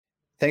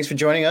Thanks for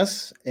joining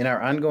us in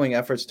our ongoing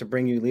efforts to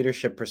bring you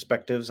leadership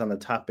perspectives on the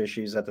top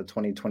issues at the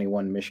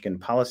 2021 Michigan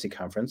Policy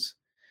Conference.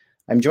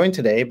 I'm joined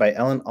today by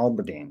Ellen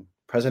Alberding,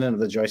 president of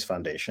the Joyce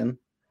Foundation,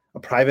 a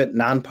private,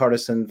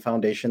 nonpartisan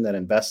foundation that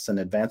invests in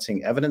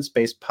advancing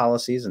evidence-based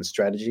policies and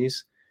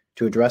strategies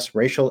to address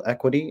racial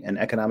equity and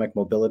economic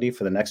mobility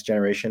for the next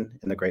generation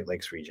in the Great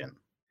Lakes region.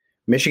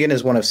 Michigan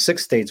is one of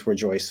 6 states where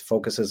Joyce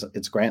focuses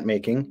its grant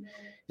making.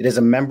 It is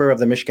a member of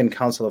the Michigan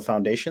Council of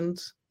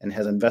Foundations and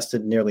has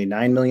invested nearly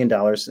 $9 million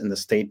in the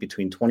state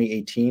between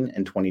 2018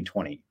 and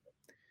 2020.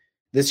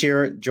 This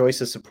year,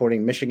 Joyce is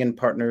supporting Michigan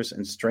partners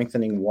in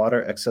strengthening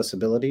water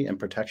accessibility and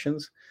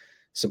protections,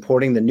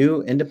 supporting the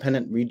new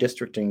Independent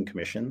Redistricting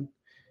Commission,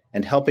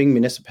 and helping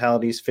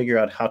municipalities figure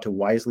out how to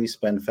wisely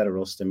spend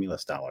federal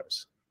stimulus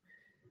dollars.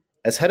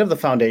 As head of the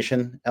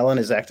foundation, Ellen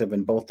is active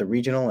in both the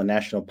regional and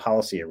national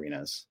policy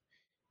arenas.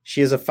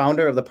 She is a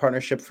founder of the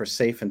Partnership for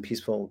Safe and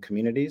Peaceful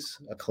Communities,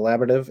 a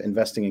collaborative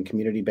investing in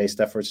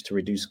community-based efforts to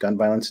reduce gun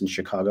violence in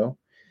Chicago.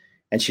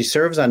 And she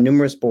serves on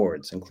numerous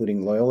boards,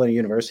 including Loyola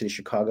University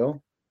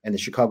Chicago and the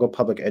Chicago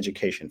Public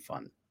Education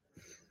Fund.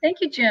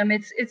 Thank you, Jim.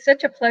 It's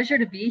such a pleasure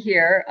to be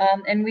here,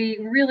 and we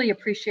really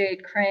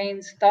appreciate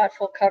Crane's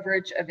thoughtful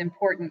coverage of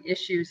important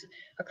issues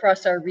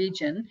across our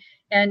region.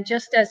 And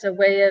just as a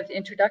way of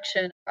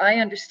introduction, I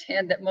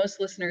understand that most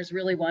listeners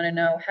really want to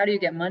know, how do you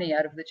get money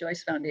out of the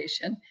Joyce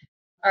Foundation?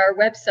 Our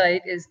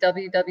website is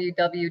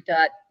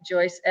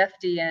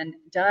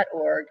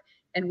www.joycefdn.org,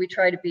 and we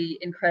try to be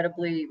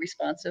incredibly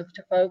responsive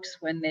to folks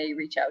when they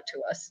reach out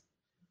to us.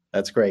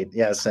 That's great.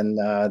 Yes, and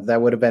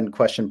that would have been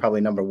question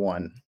probably number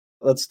 1.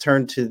 Let's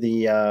turn to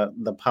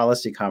the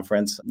policy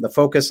conference. The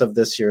focus of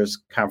this year's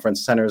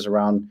conference centers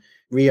around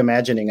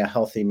reimagining a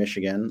healthy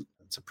Michigan.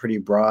 It's a pretty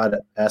broad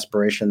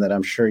aspiration that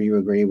I'm sure you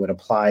agree would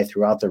apply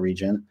throughout the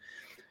region.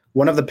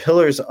 One of the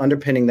pillars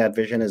underpinning that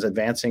vision is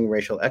advancing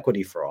racial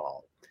equity for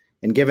all.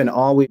 And given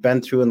all we've been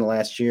through in the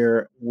last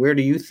year, where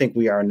do you think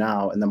we are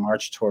now in the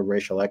march toward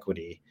racial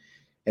equity?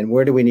 And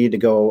where do we need to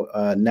go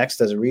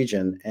next as a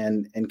region?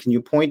 And can you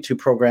point to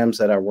programs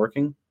that are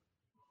working?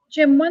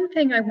 Jim, one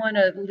thing I want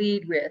to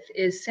lead with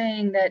is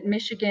saying that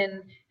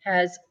Michigan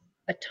has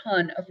a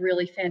ton of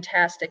really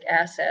fantastic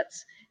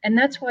assets. And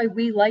that's why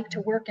we like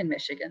to work in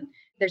Michigan.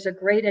 There's a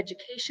great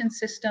education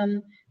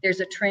system.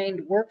 There's a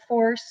trained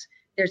workforce.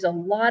 There's a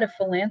lot of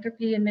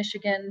philanthropy in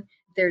Michigan.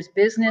 There's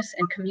business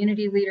and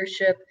community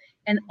leadership.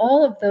 And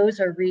all of those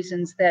are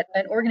reasons that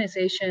an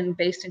organization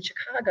based in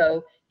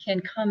Chicago can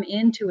come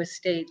into a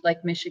state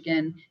like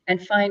Michigan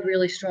and find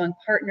really strong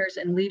partners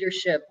and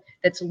leadership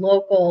that's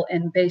local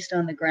and based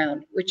on the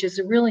ground, which is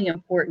a really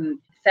important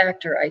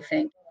factor, I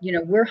think. You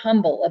know, we're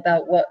humble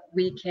about what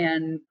we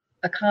can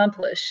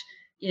accomplish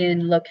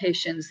in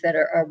locations that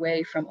are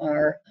away from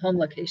our home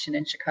location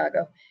in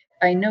Chicago.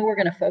 I know we're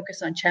going to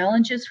focus on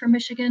challenges for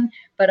Michigan,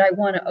 but I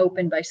want to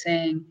open by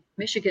saying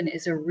Michigan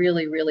is a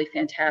really, really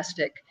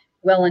fantastic,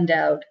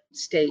 well-endowed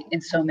state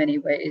in so many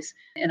ways.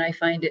 And I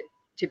find it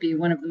to be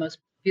one of the most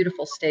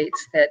beautiful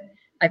states that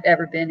I've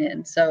ever been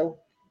in. So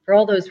for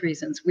all those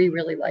reasons, we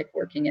really like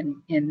working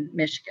in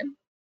Michigan.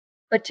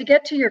 But to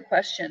get to your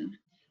question,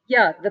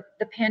 yeah, the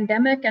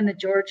pandemic and the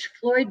George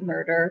Floyd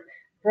murder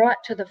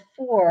brought to the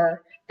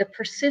fore the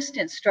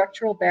persistent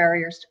structural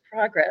barriers to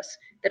progress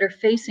that are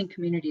facing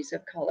communities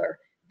of color,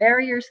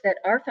 barriers that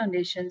our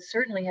foundation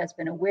certainly has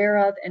been aware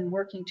of and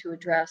working to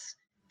address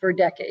for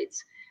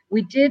decades.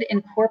 We did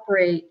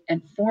incorporate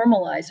and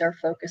formalize our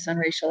focus on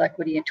racial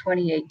equity in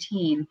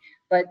 2018,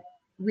 but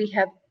we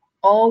have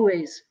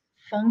always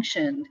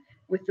functioned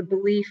with the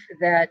belief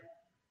that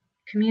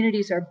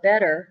communities are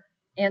better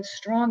and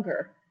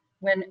stronger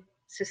when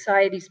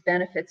society's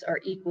benefits are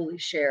equally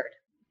shared.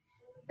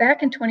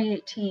 Back in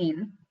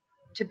 2018,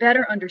 to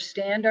better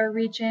understand our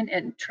region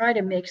and try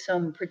to make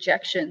some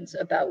projections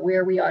about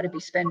where we ought to be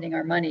spending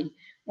our money,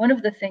 one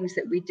of the things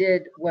that we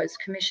did was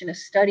commission a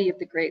study of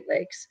the Great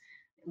Lakes.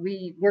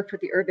 We worked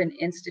with the Urban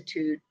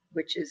Institute,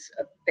 which is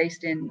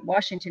based in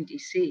Washington,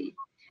 D.C.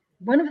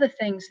 One of the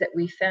things that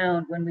we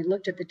found when we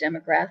looked at the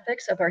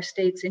demographics of our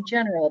states in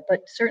general,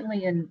 but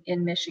certainly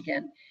in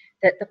Michigan,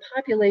 that the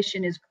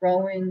population is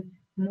growing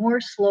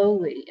more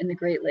slowly in the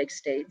Great Lakes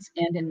states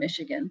and in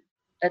Michigan.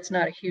 That's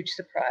not a huge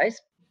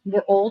surprise.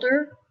 We're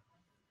older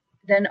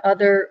than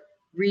other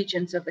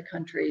regions of the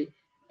country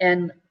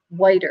and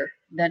whiter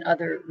than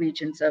other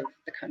regions of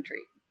the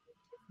country.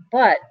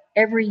 But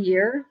every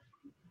year,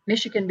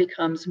 Michigan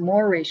becomes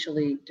more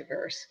racially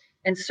diverse.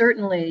 And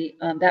certainly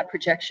that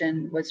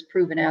projection was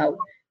proven out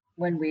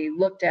when we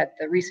looked at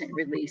the recent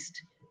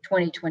released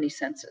 2020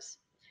 census.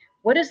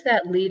 What does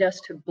that lead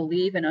us to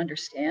believe and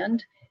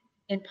understand?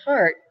 In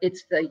part,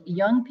 it's the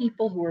young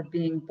people who are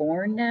being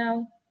born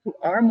now, who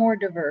are more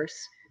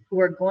diverse,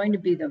 who are going to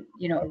be a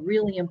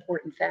really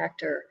important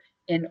factor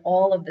in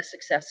all of the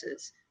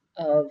successes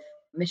of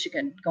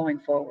Michigan going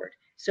forward.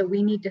 So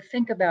we need to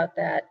think about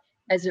that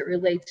as it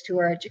relates to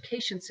our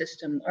education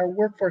system, our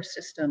workforce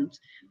systems,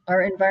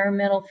 our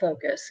environmental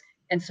focus,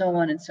 and so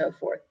on and so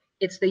forth.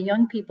 It's the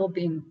young people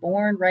being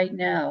born right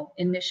now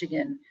in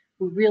Michigan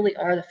who really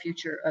are the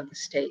future of the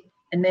state.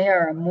 And they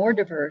are a more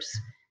diverse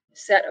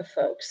set of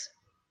folks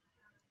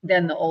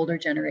than the older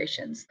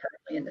generations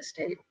currently in the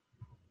state.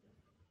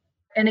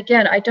 And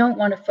again, I don't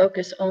want to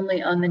focus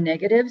only on the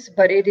negatives,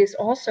 but it is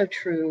also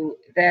true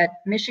that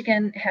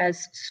Michigan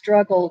has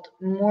struggled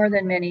more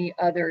than many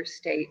other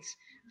states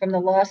from the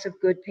loss of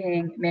good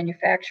paying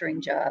manufacturing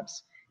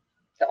jobs.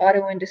 The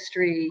auto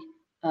industry,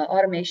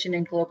 automation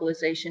and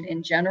globalization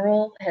in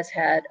general has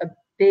had a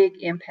big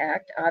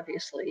impact,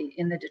 obviously,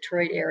 in the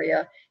Detroit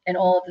area and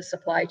all of the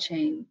supply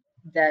chain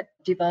that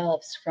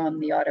devolves from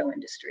the auto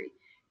industry.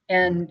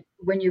 And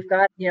when you've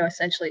got,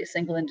 essentially a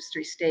single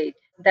industry state,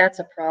 that's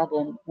a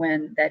problem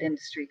when that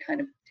industry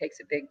kind of takes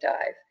a big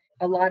dive.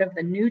 A lot of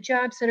the new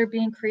jobs that are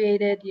being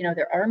created,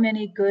 there are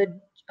many good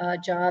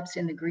jobs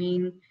in the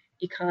green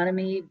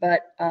economy,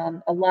 but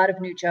a lot of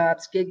new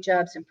jobs, gig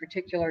jobs in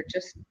particular,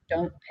 just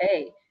don't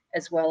pay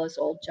as well as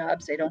old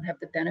jobs. They don't have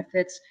the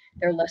benefits.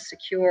 They're less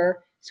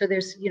secure. So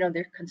there's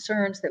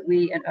concerns that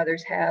we and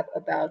others have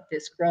about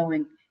this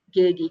growing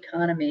gig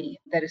economy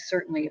that is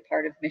certainly a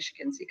part of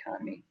Michigan's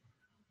economy.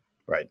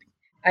 Right.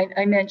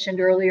 I mentioned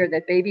earlier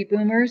that baby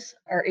boomers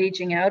are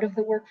aging out of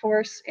the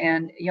workforce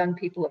and young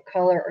people of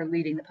color are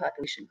leading the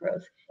population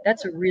growth.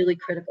 That's a really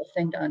critical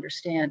thing to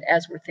understand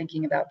as we're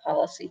thinking about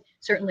policy,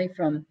 certainly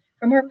from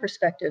our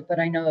perspective, but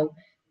I know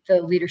the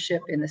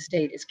leadership in the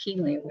state is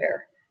keenly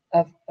aware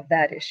of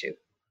that issue.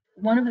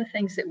 One of the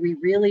things that we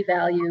really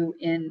value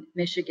in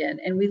Michigan,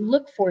 and we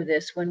look for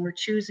this when we're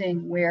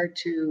choosing where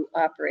to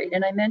operate,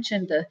 and I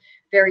mentioned the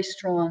very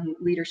strong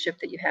leadership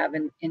that you have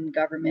in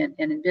government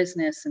and in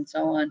business and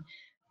so on,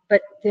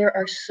 but there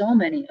are so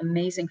many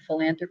amazing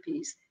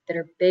philanthropies that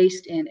are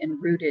based in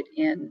and rooted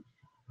in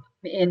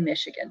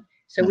Michigan.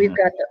 So we've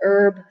got the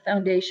Herb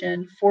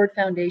Foundation, Ford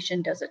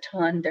Foundation does a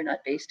ton. They're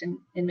not based in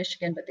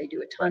Michigan, but they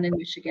do a ton in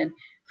Michigan.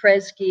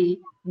 Kresge,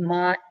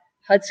 Mott,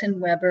 Hudson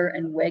Weber,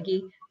 and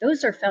Wege.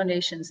 Those are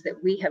foundations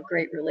that we have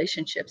great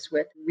relationships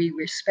with. We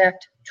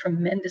respect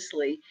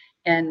tremendously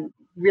and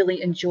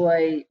really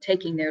enjoy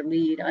taking their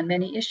lead on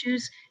many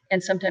issues.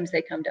 And sometimes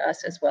they come to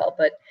us as well.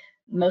 But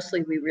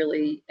mostly we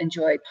really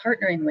enjoy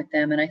partnering with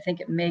them. And I think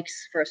it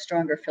makes for a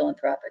stronger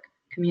philanthropic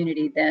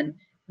community than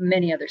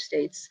many other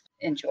states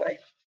enjoy.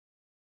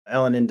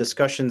 Ellen, in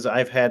discussions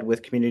I've had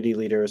with community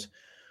leaders,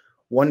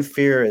 one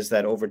fear is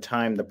that over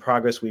time, the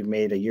progress we've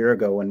made a year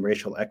ago when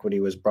racial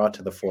equity was brought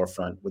to the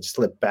forefront would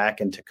slip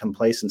back into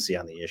complacency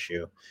on the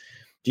issue.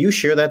 Do you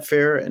share that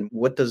fear? And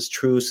what does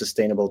true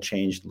sustainable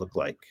change look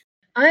like?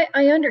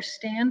 I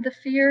understand the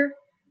fear,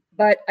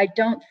 but I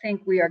don't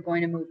think we are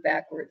going to move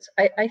backwards.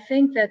 I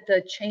think that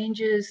the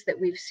changes that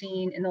we've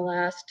seen in the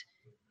last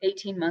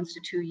 18 months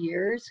to 2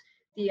 years,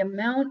 the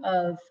amount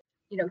of,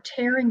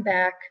 tearing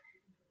back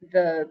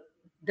the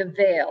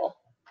veil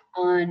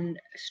on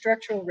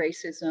structural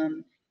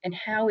racism and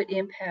how it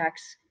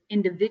impacts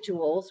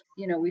individuals.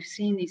 We've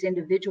seen these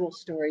individual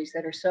stories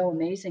that are so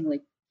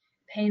amazingly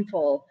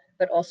painful,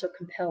 but also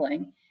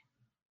compelling.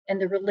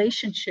 And the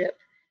relationship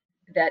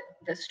that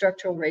the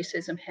structural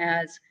racism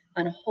has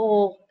on a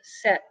whole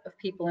set of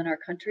people in our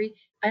country,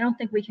 I don't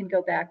think we can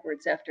go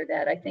backwards after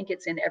that. I think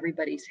it's in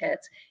everybody's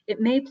heads. It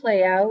may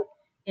play out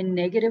in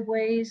negative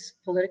ways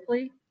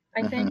politically,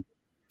 I think.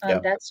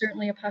 That's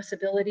certainly a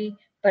possibility,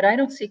 but I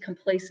don't see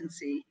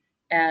complacency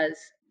as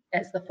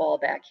the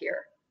fallback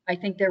here. I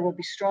think there will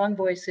be strong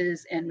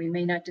voices, and we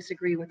may not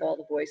disagree with all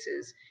the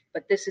voices,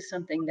 but this is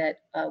something that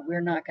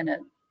we're not going to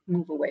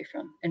move away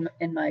from,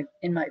 in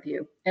my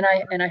view, and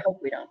I hope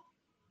we don't.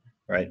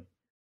 Right.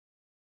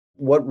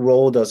 What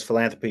role does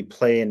philanthropy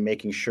play in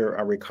making sure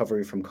our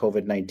recovery from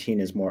COVID-19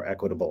 is more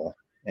equitable?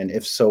 And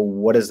if so,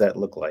 what does that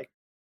look like?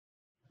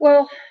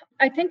 Well,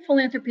 I think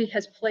philanthropy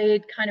has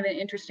played kind of an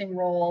interesting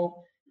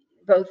role,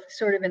 both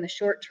sort of in the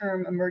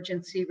short-term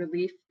emergency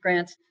relief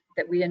grants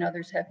that we and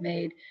others have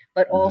made,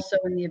 but also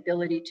in the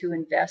ability to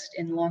invest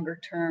in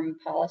longer-term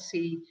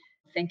policy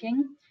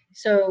thinking.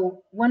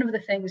 So one of the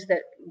things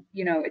that,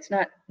 it's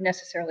not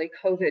necessarily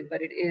COVID,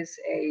 but it is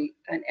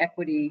an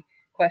equity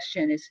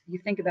question, is you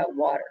think about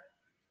water.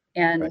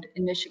 And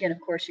in Michigan,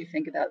 of course, you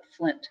think about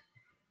Flint.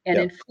 And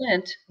in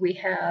Flint, we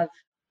have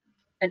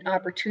an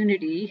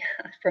opportunity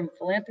from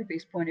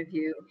philanthropy's point of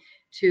view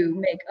to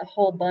make a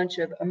whole bunch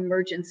of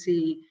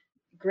emergency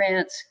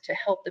grants to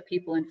help the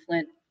people in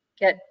Flint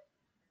get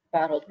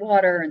bottled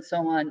water and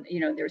so on.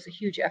 There's a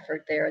huge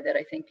effort there that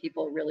I think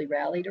people really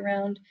rallied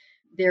around.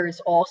 There is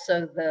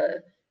also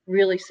the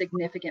really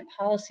significant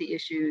policy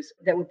issues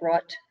that were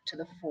brought to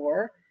the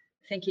fore,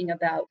 thinking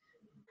about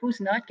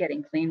who's not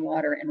getting clean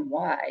water and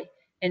why.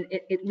 And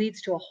it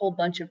leads to a whole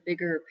bunch of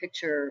bigger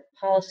picture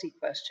policy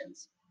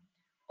questions.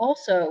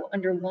 Also,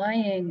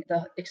 underlying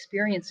the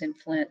experience in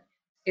Flint,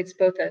 it's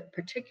both a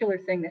particular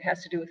thing that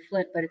has to do with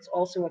Flint, but it's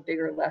also a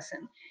bigger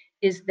lesson,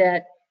 is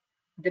that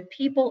the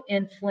people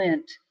in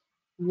Flint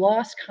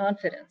lost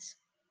confidence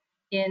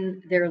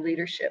in their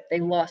leadership. They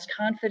lost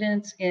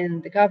confidence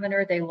in the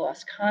governor. They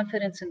lost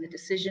confidence in the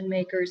decision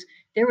makers.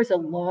 There was a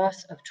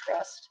loss of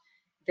trust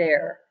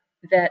there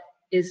that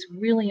is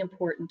really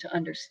important to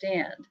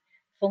understand.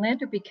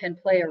 Philanthropy can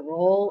play a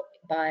role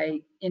by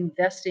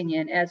investing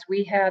in, as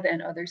we have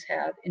and others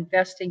have,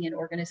 investing in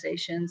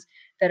organizations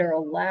that are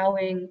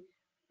allowing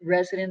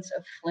residents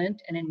of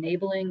Flint and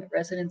enabling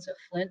residents of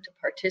Flint to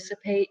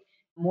participate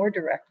more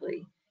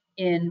directly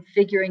in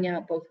figuring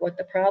out both what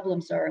the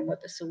problems are and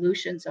what the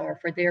solutions are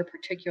for their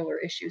particular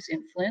issues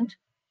in Flint.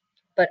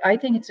 But I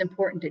think it's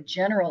important to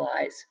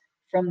generalize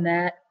from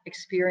that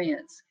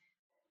experience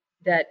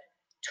that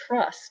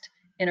trust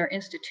in our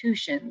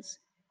institutions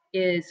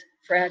is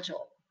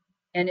fragile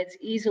and it's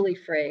easily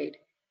frayed.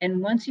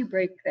 And once you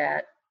break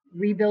that,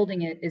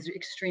 rebuilding it is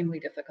extremely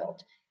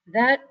difficult.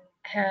 That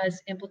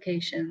has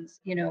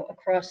implications,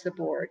 across the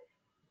board: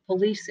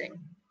 policing,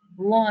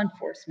 law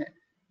enforcement,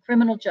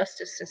 criminal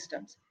justice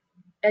systems,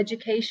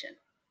 education.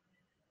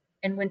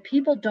 And when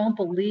people don't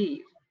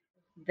believe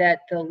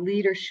that the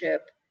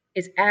leadership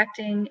is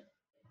acting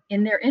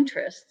in their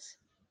interests,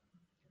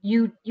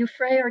 you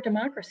fray our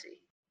democracy.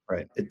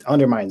 Right. It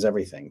undermines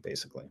everything,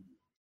 basically.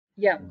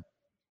 Yeah,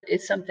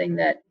 it's something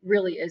that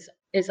really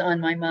is on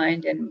my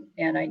mind,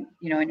 and I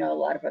know a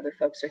lot of other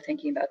folks are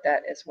thinking about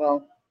that as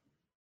well.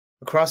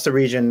 Across the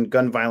region,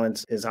 gun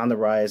violence is on the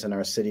rise in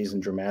our cities in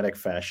dramatic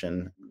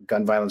fashion.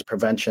 Gun violence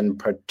prevention,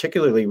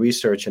 particularly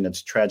research in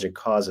its tragic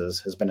causes,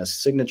 has been a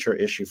signature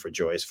issue for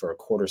Joyce for a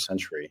quarter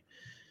century.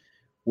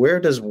 Where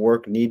does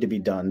work need to be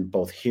done,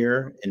 both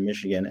here in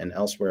Michigan and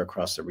elsewhere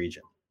across the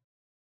region?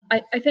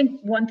 I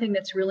think one thing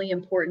that's really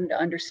important to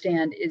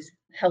understand is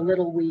how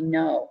little we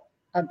know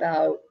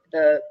about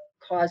the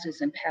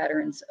causes and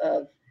patterns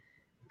of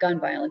gun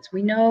violence.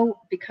 We know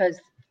because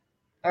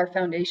our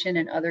foundation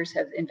and others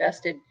have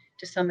invested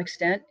to some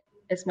extent,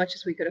 as much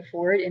as we could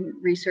afford, in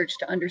research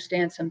to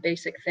understand some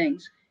basic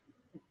things.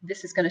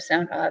 This is going to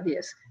sound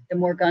obvious. The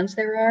more guns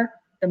there are,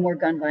 the more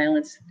gun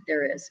violence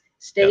there is.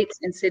 States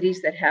and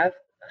cities that have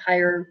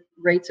higher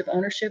rates of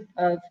ownership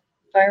of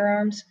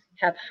firearms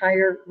have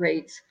higher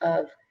rates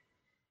of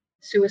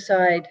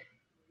suicide,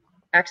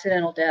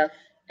 accidental death,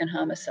 and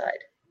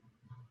homicide.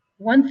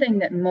 One thing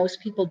that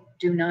most people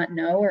do not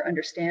know or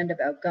understand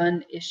about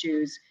gun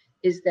issues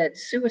is that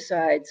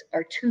suicides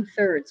are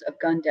 2/3 of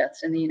gun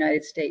deaths in the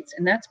United States.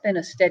 And that's been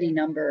a steady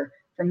number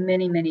for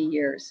many, many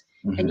years.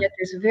 Mm-hmm. And yet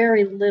there's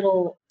very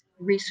little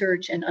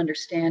research and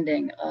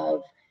understanding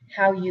of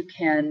how you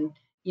can,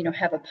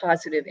 have a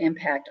positive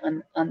impact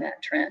on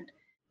that trend.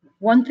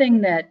 One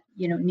thing that,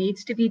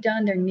 needs to be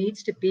done, there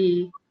needs to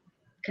be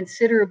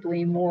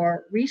considerably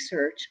more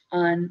research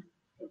on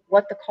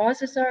what the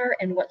causes are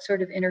and what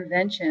sort of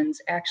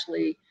interventions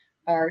actually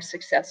are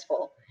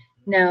successful.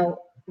 Now,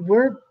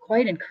 we're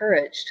quite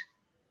encouraged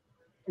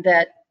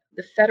that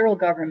the federal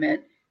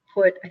government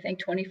put, I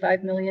think,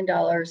 $25 million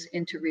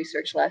into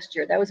research last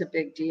year. That was a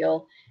big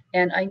deal.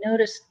 And I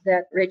noticed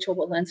that Rachel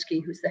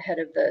Walensky, who's the head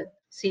of the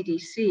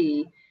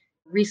CDC,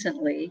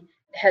 recently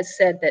has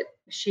said that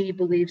she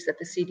believes that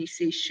the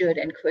CDC should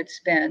and could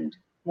spend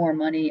more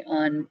money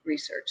on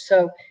research.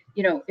 So,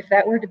 if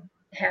that were to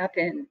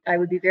happen, I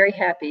would be very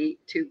happy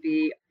to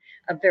be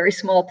a very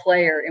small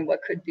player in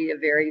what could be a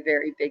very,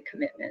 very big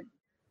commitment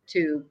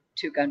to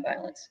gun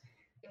violence.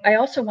 I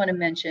also want to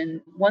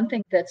mention one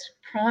thing that's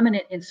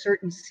prominent in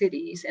certain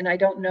cities, and I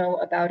don't know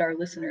about our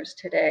listeners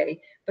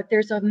today, but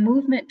there's a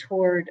movement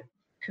toward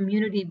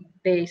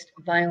community-based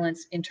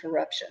violence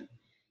interruption.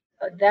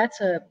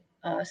 That's a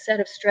set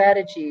of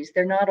strategies.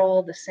 They're not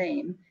all the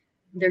same.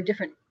 They're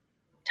different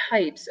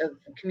types of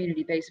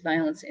community-based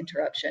violence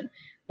interruption.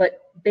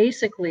 But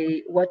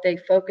basically, what they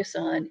focus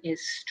on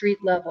is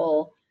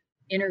street-level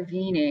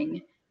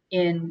intervening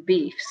in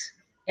beefs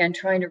and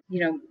trying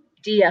to,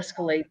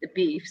 de-escalate the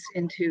beefs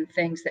into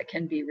things that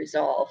can be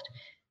resolved.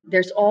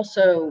 There's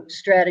also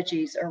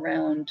strategies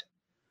around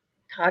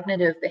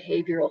cognitive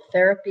behavioral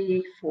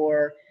therapy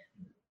for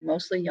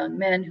mostly young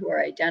men who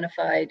are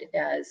identified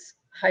as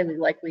highly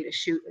likely to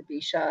shoot or be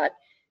shot,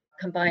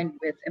 combined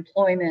with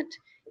employment.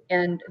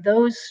 And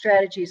those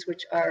strategies,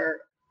 which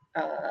are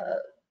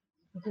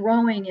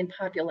growing in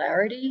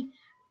popularity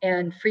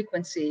and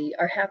frequency,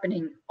 are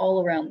happening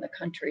all around the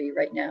country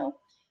right now.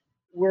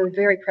 We're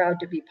very proud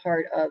to be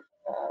part of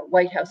a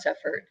White House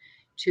effort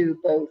to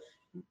both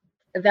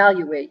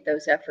evaluate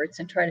those efforts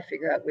and try to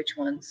figure out which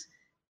ones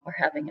are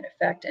having an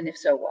effect, and if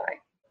so, why.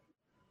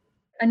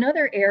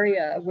 Another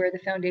area where the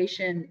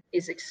foundation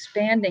is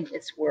expanding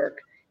its work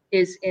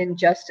is in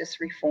justice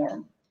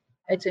reform.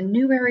 It's a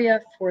new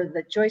area for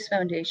the Joyce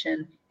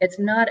Foundation. It's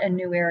not a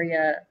new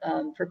area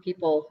for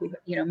people who,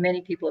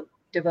 many people have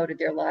devoted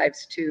their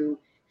lives to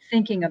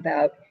thinking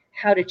about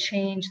how to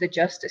change the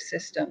justice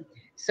system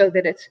so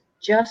that it's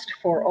just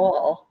for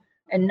all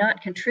and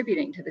not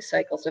contributing to the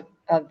cycles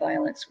of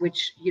violence,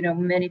 which,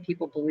 many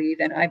people believe,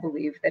 and I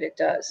believe that it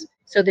does.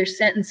 So there's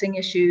sentencing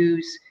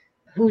issues,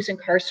 who's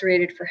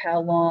incarcerated for how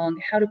long,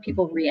 how do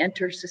people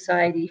re-enter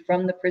society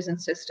from the prison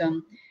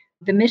system.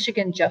 The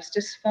Michigan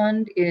Justice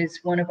Fund is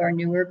one of our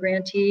newer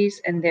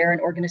grantees, and they're an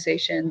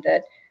organization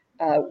that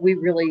we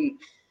really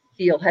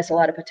feel has a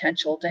lot of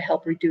potential to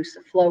help reduce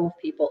the flow of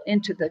people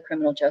into the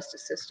criminal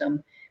justice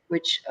system,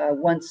 which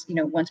once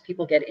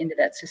people get into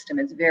that system,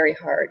 it's very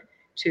hard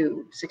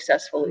to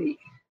successfully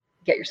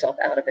get yourself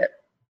out of it.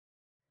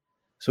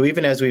 So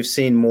even as we've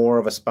seen more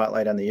of a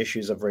spotlight on the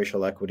issues of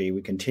racial equity,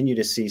 we continue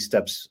to see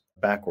steps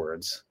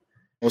backwards.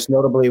 Most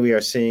notably, we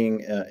are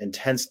seeing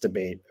intense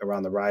debate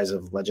around the rise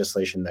of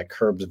legislation that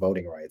curbs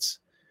voting rights.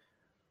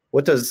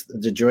 What does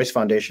the Joyce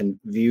Foundation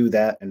view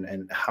that,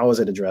 and how is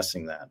it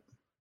addressing that?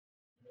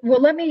 Well,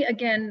 let me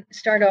again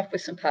start off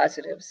with some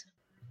positives.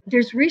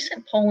 There's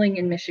recent polling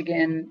in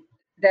Michigan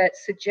that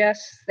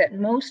suggests that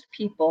most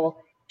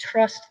people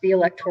trust the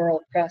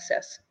electoral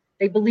process.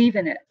 They believe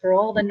in it for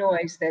all the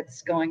noise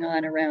that's going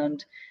on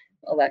around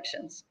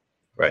elections.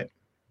 Right.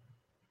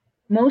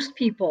 Most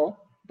people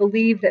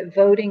believe that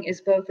voting is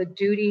both a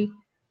duty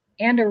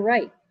and a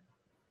right,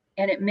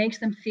 and it makes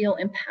them feel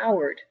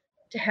empowered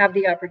to have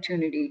the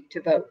opportunity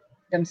to vote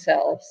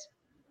themselves.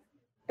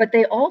 But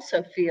they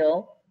also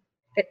feel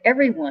that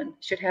everyone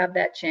should have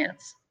that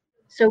chance.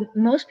 So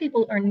most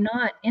people are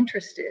not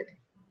interested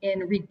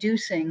in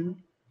reducing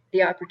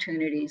the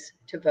opportunities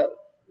to vote.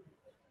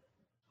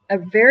 A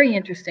very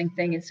interesting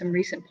thing in some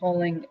recent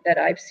polling that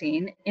I've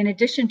seen, in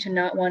addition to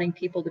not wanting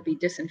people to be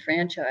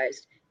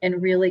disenfranchised and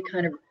really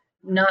kind of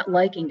not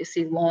liking to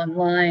see long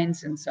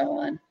lines and so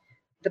on,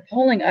 the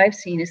polling I've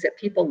seen is that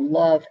people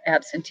love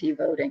absentee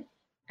voting.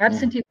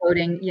 Absentee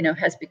voting,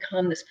 has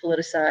become this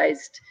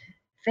politicized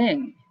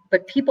thing,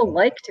 but people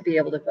like to be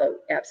able to vote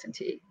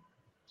absentee.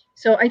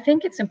 So I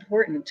think it's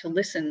important to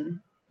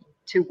listen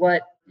to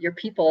what your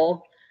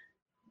people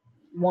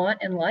want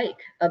and like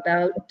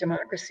about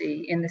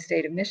democracy in the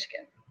state of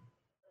Michigan.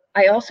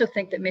 I also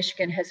think that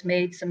Michigan has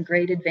made some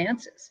great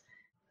advances.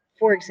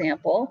 For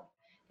example,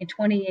 in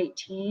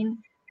 2018,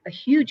 a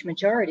huge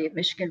majority of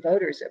Michigan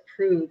voters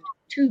approved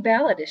two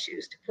ballot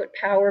issues to put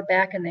power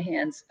back in the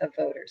hands of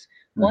voters.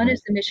 One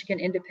is the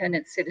Michigan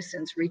Independent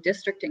Citizens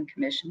Redistricting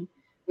Commission,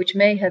 which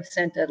may have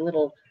sent a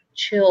little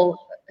chill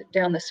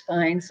down the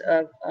spines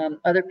of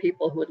other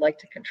people who would like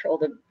to control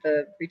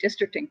the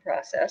redistricting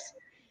process,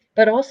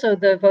 but also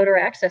the voter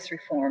access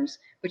reforms,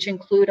 which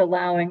include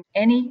allowing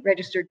any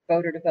registered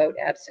voter to vote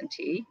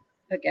absentee,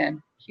 again,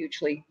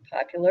 hugely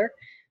popular,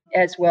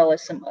 as well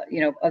as some,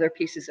 other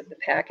pieces of the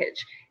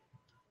package.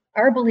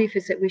 Our belief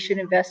is that we should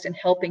invest in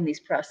helping these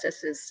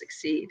processes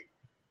succeed.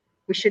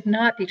 We should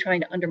not be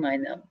trying to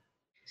undermine them.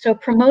 So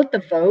Promote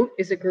the Vote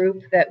is a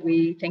group that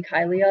we think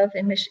highly of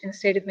in the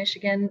state of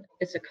Michigan.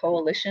 It's a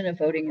coalition of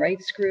voting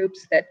rights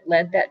groups that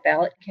led that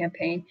ballot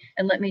campaign.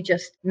 And let me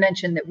just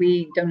mention that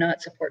we do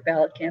not support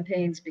ballot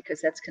campaigns because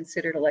that's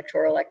considered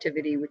electoral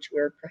activity, which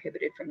we're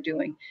prohibited from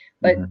doing.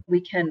 But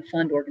we can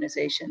fund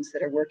organizations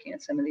that are working on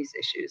some of these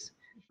issues.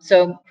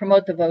 So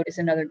Promote the Vote is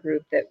another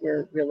group that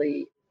we're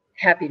really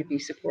happy to be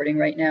supporting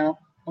right now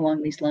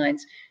along these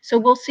lines. So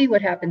we'll see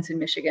what happens in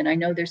Michigan. I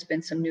know there's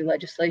been some new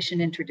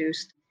legislation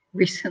introduced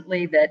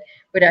recently that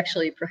would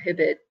actually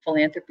prohibit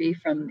philanthropy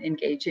from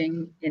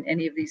engaging in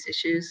any of these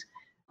issues.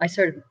 I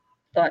sort of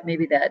thought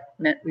maybe that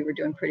meant we were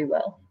doing pretty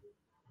well.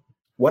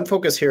 One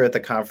focus here at the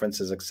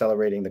conference is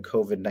accelerating the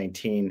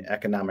COVID-19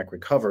 economic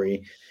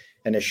recovery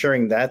and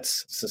assuring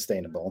that's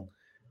sustainable.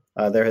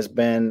 There has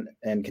been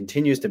and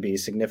continues to be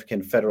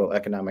significant federal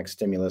economic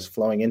stimulus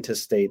flowing into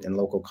state and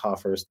local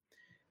coffers.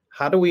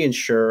 How do we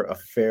ensure a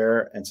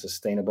fair and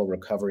sustainable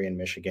recovery in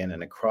Michigan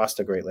and across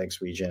the Great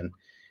Lakes region?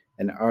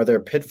 And are there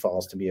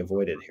pitfalls to be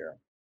avoided here?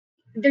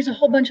 There's a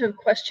whole bunch of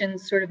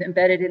questions sort of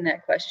embedded in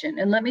that question.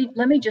 And let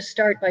me just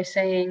start by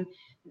saying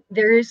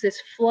there is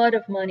this flood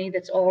of money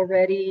that's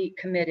already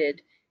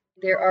committed.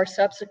 There are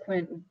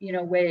subsequent,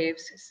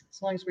 waves,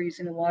 as long as we're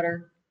using the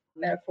water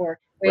metaphor,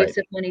 waves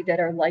of money that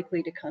are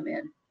likely to come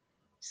in.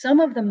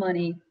 Some of the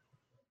money,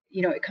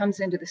 it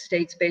comes into the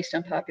states based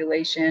on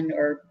population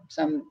or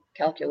some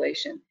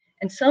calculation.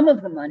 And some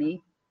of the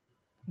money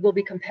will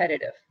be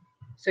competitive.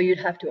 So you'd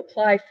have to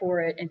apply for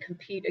it and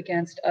compete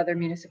against other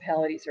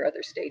municipalities or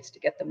other states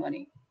to get the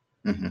money.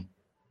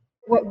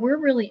 What we're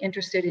really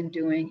interested in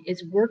doing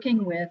is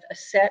working with a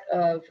set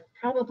of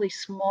probably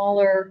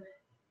smaller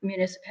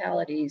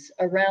municipalities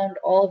around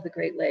all of the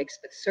Great Lakes,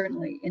 but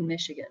certainly in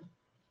Michigan,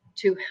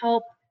 to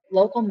help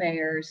local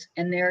mayors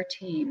and their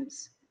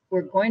teams who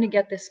are going to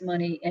get this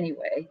money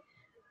anyway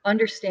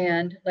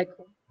understand, like,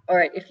 all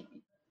right, if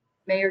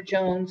Mayor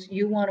Jones,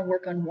 you want to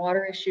work on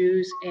water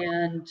issues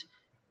and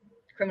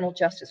criminal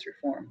justice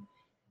reform,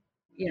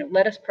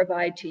 let us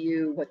provide to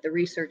you what the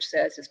research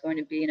says is going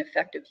to be an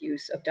effective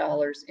use of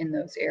dollars in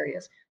those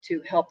areas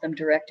to help them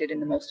direct it in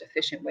the most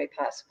efficient way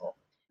possible.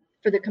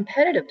 For the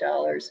competitive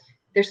dollars,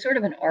 there's sort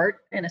of an art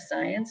and a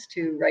science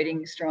to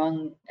writing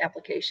strong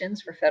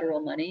applications for federal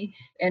money,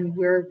 and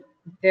we're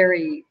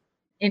very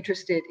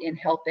interested in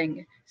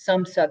helping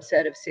some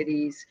subset of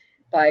cities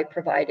by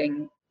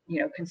providing,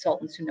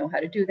 consultants who know how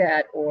to do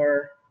that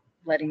or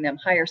letting them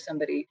hire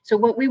somebody. So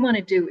what we want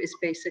to do is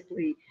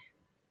basically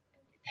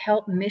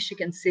help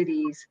Michigan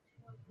cities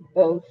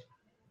both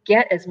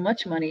get as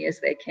much money as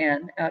they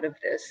can out of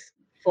this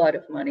flood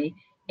of money,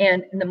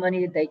 and the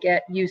money that they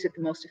get, use it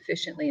the most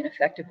efficiently and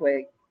effective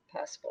way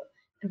possible.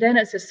 And then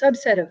as a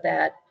subset of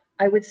that,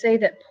 I would say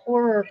that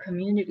poorer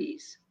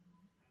communities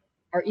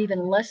are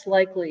even less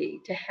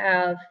likely to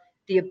have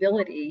the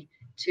ability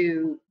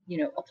to,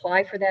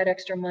 apply for that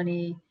extra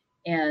money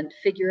and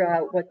figure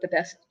out what the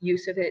best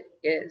use of it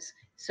is.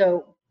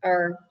 So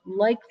our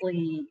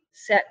likely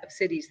set of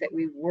cities that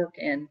we work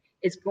in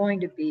is going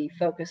to be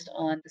focused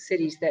on the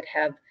cities that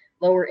have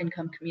lower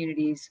income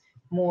communities,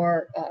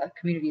 more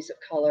communities of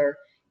color,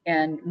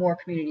 and more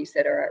communities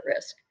that are at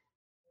risk.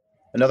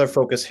 Another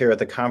focus here at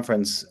the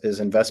conference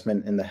is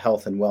investment in the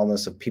health and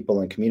wellness of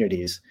people and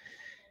communities.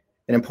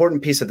 An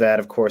important piece of that,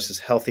 of course, is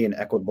healthy and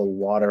equitable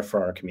water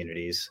for our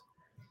communities.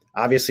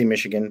 Obviously,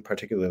 Michigan,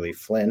 particularly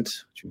Flint,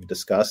 which we've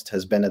discussed,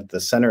 has been at the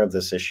center of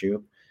this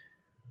issue.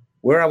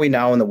 Where are we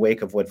now in the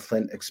wake of what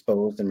Flint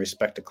exposed in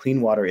respect to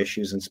clean water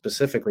issues, and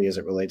specifically as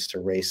it relates to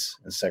race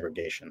and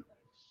segregation?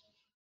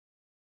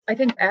 I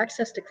think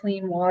access to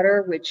clean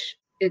water, which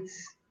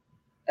it's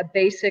a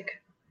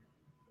basic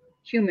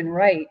human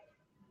right,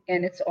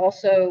 and it's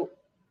also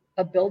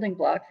a building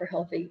block for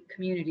healthy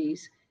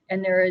communities.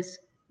 And there is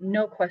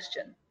no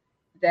question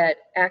that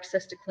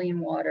access to clean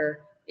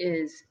water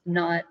is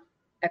not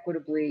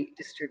equitably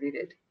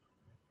distributed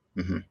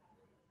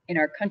in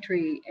our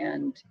country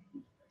and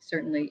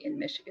certainly in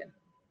Michigan.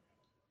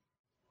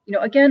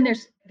 Again,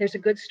 there's a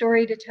good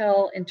story to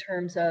tell in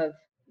terms of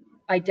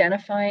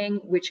identifying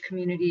which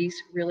communities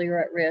really are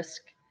at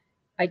risk,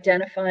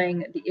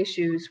 identifying the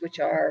issues which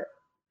are,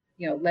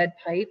 lead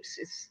pipes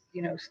is,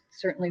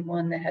 certainly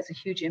one that has a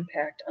huge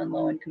impact on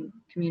low-income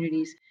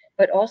communities.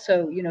 But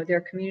also, there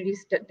are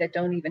communities that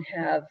don't even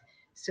have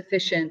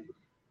sufficient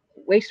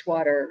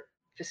wastewater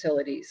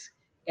facilities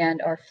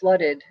and are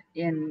flooded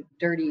in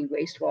dirty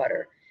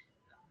wastewater.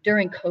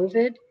 During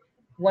COVID,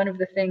 one of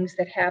the things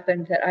that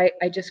happened that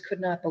I just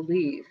could not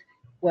believe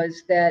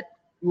was that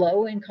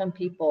low-income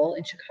people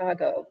in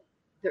Chicago,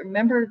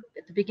 remember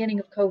at the beginning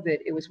of COVID,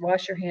 it was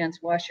wash your hands,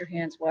 wash your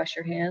hands, wash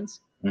your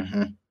hands.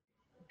 Mm-hmm.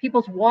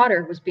 People's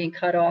water was being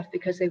cut off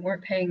because they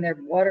weren't paying their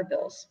water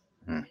bills.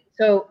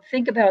 So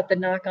think about the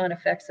knock-on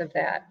effects of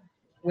that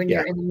when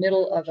you're in the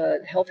middle of a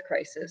health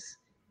crisis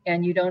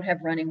and you don't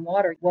have running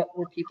water. What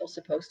were people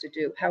supposed to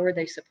do? How are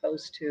they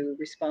supposed to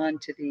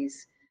respond to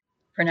these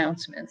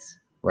pronouncements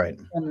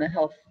from the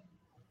health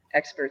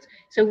experts?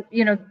 So,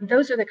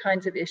 those are the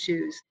kinds of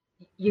issues.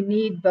 You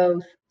need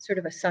both sort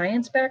of a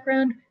science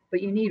background,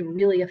 but you need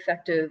really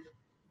effective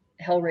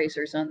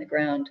hellraisers on the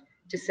ground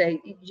to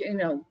say,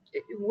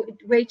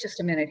 wait just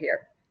a minute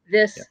here.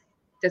 This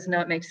does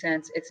not make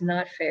sense. It's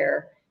not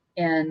fair.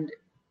 And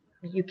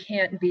you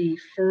can't be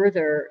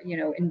further,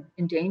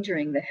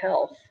 endangering the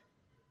health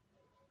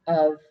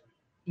of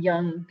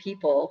young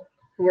people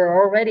who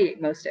are already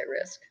most at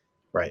risk.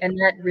 And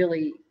that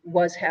really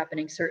was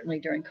happening certainly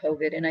during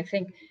COVID. And I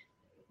think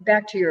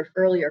back to your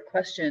earlier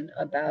question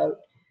about,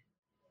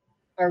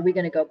 are we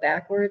going to go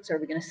backwards? Are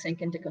we going to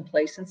sink into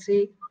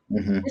complacency?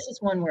 This is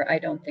one where I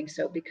don't think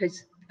so,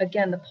 because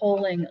again, the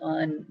polling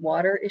on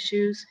water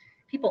issues,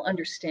 people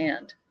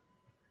understand.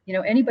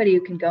 Anybody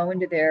who can go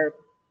into their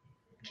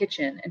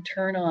kitchen and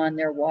turn on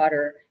their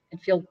water and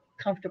feel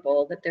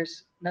comfortable that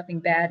there's nothing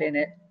bad in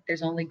it,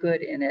 there's only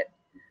good in it,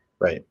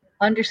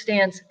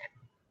 understands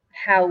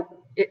how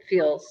it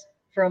feels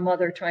for a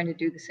mother trying to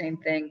do the same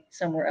thing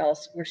somewhere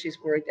else where she's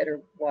worried that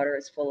her water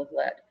is full of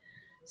lead.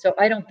 So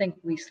I don't think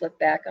we slip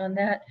back on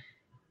that.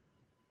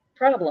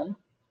 Problem,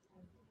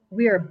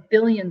 we are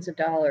billions of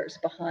dollars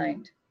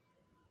behind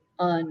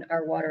on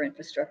our water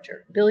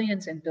infrastructure,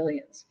 billions and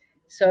billions.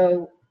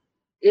 So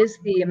is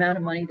the amount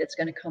of money that's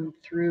going to come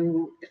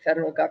through the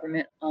federal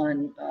government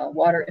on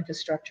water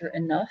infrastructure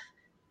enough?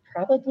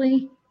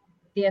 Probably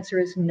the answer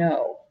is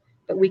no,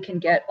 but we can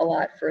get a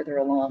lot further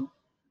along.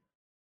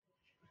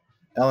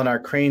 Ellen, our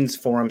Cranes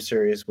Forum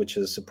series, which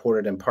is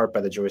supported in part by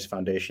the Joyce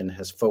Foundation,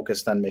 has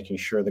focused on making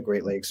sure the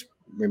Great Lakes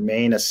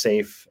remain a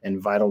safe and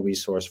vital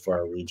resource for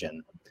our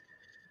region.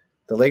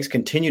 The lakes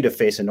continue to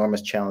face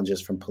enormous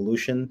challenges from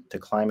pollution to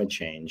climate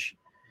change.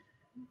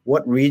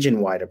 What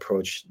region-wide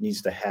approach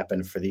needs to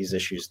happen for these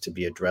issues to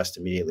be addressed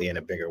immediately in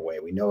a bigger way?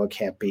 We know it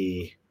can't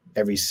be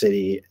every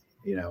city,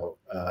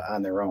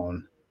 on their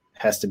own.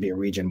 It has to be a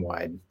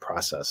region-wide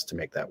process to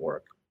make that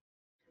work.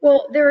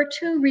 Well, there are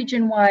two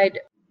region-wide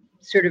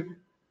sort of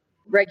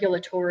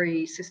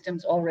regulatory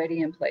systems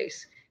already in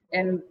place,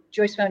 and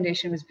Joyce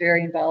Foundation was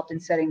very involved in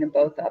setting them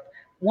both up.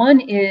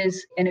 One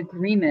is an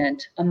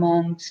agreement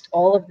amongst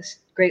all of the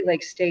Great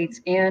Lakes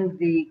states and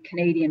the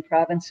Canadian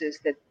provinces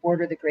that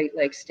border the Great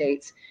Lakes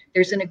states.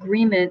 There's an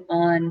agreement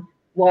on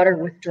water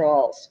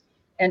withdrawals.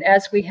 And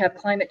as we have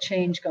climate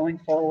change going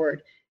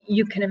forward,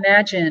 you can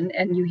imagine,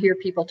 and you hear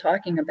people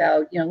talking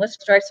about, let's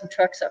drive some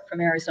trucks up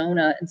from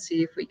Arizona and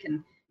see if we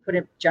can put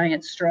a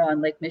giant straw in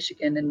Lake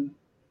Michigan and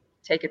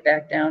take it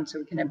back down so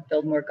we can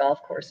build more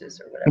golf courses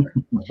or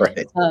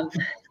whatever.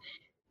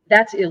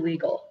 That's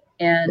illegal.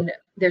 And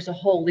there's a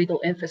whole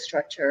legal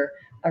infrastructure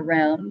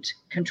around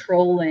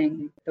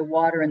controlling the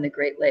water in the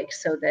Great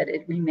Lakes so that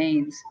it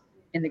remains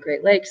in the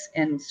Great Lakes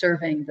and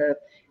serving the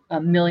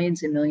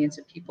millions and millions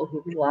of people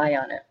who rely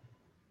on it.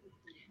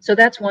 So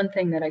that's one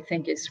thing that I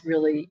think is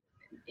really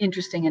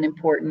interesting and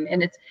important.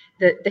 And it's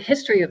the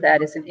history of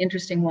that is an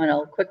interesting one.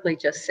 I'll quickly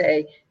just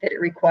say that it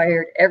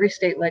required every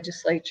state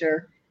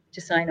legislature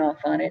to sign off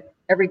on it.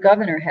 Every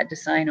governor had to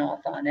sign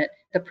off on it.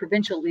 The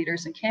provincial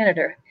leaders in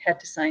Canada had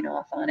to sign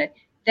off on it,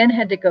 then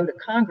had to go to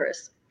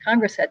Congress.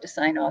 Congress had to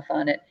sign off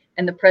on it,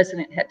 and the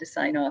president had to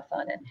sign off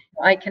on it.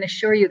 I can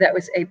assure you that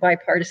was a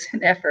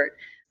bipartisan effort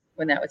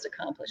when that was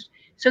accomplished.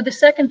 So the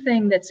second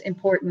thing that's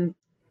important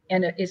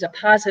and is a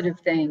positive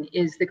thing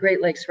is the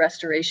Great Lakes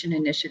Restoration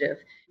Initiative.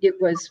 It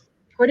was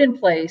put in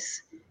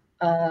place,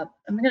 I'm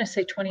going to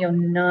say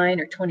 2009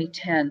 or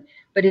 2010,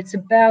 but it's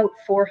about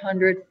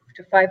 $400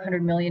 to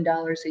 $500 million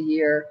a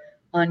year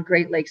on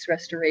Great Lakes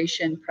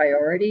restoration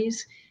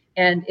priorities.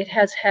 And it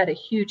has had a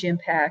huge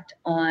impact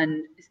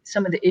on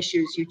some of the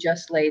issues you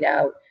just laid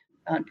out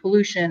on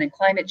pollution and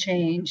climate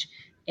change.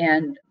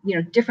 And,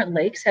 different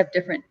lakes have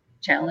different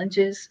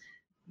challenges,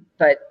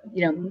 but,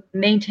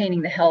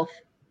 maintaining the health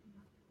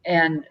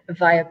and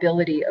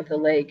viability of the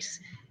lakes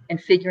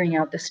and figuring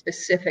out the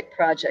specific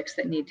projects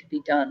that need to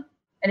be done.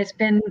 And it's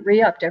been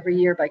re-upped every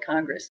year by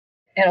Congress.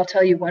 And I'll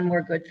tell you one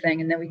more good thing,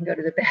 and then we can go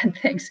to the bad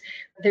things.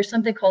 There's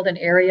something called an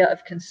area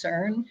of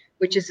concern,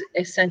 which is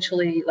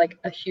essentially like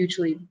a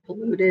hugely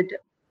polluted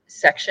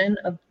section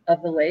of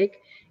the lake.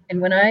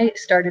 And when I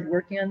started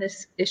working on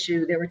this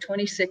issue, there were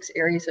 26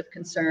 areas of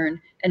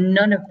concern, and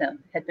none of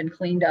them had been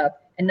cleaned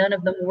up, and none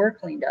of them were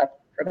cleaned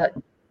up for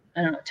about,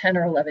 10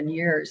 or 11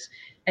 years.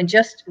 And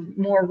just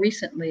more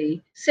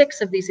recently, 6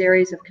 of these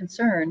areas of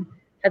concern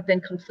have been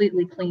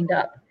completely cleaned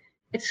up.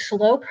 It's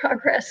slow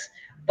progress,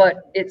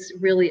 but it's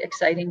really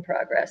exciting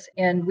progress.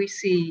 And we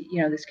see,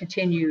 this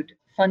continued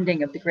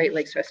funding of the Great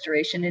Lakes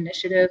Restoration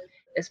Initiative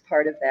as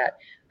part of that.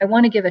 I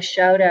want to give a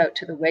shout out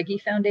to the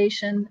WEGI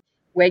Foundation.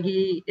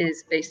 WEGI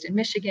is based in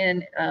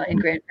Michigan, in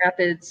Grand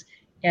Rapids,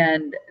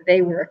 and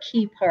they were a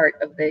key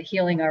part of the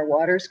Healing Our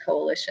Waters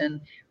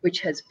Coalition, which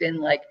has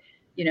been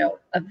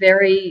a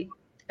very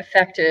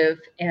effective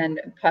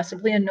and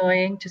possibly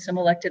annoying to some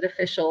elected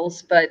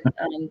officials, but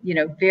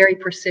very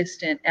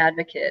persistent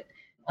advocate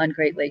on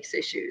Great Lakes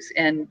issues.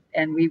 And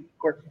we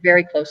worked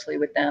very closely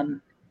with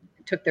them,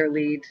 took their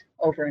lead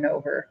over and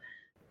over.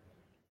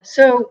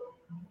 So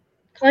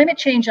climate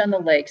change on the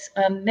lakes.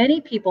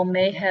 Many people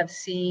may have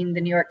seen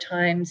the New York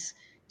Times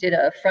did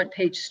a front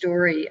page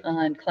story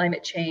on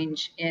climate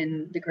change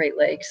in the Great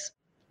Lakes,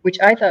 which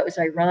I thought was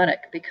ironic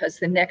because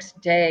the next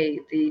day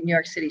the New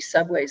York City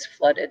subways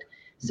flooded.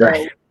 So,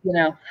 right.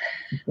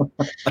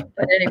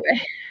 But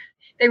anyway,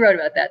 they wrote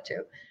about that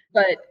too.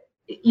 But,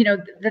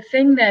 the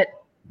thing that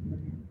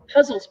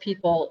puzzles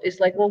people is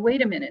like, well,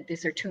 wait a minute,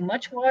 is there too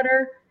much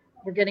water?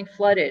 We're getting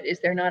flooded. Is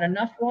there not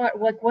enough water?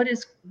 What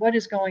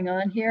is going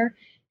on here?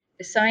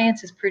 The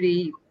science is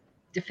pretty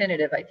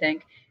definitive, I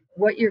think.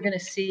 What you're going to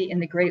see in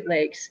the Great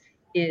Lakes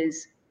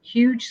is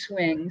huge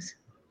swings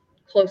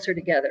closer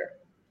together.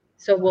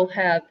 So we'll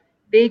have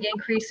big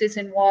increases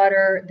in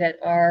water that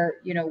are,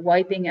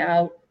 wiping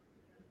out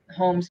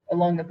homes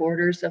along the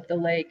borders of the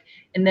lake.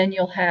 And then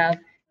you'll have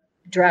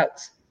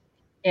droughts,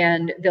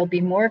 and they'll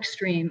be more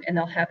extreme and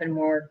they'll happen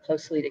more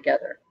closely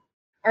together.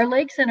 Our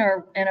lakes and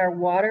our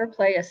water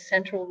play a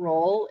central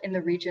role in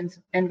the region's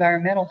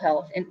environmental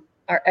health, in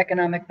our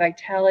economic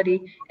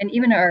vitality, and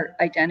even our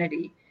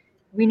identity.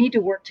 We need to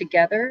work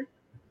together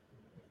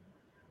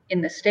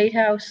in the State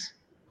House,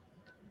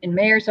 in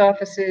mayor's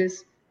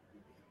offices,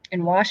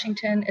 in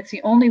Washington. It's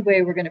the only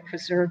way we're going to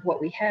preserve what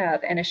we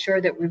have and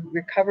assure that we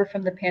recover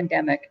from the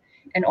pandemic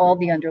and all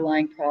the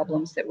underlying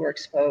problems that were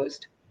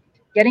exposed.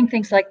 Getting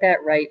things like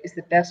that right is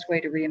the best way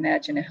to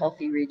reimagine a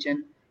healthy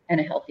region and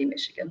a healthy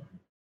Michigan.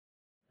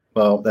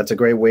 Well, that's a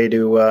great way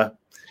to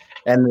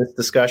end this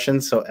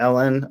discussion. So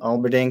Ellen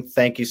Alberding,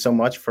 thank you so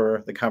much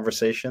for the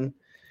conversation.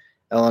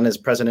 Ellen is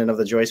president of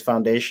the Joyce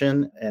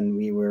Foundation, and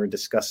we were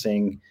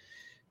discussing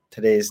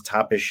today's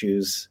top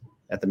issues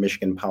at the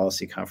Michigan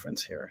Policy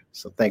Conference here.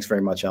 So thanks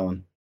very much,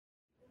 Ellen.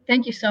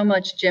 Thank you so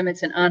much, Jim.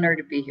 It's an honor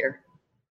to be here.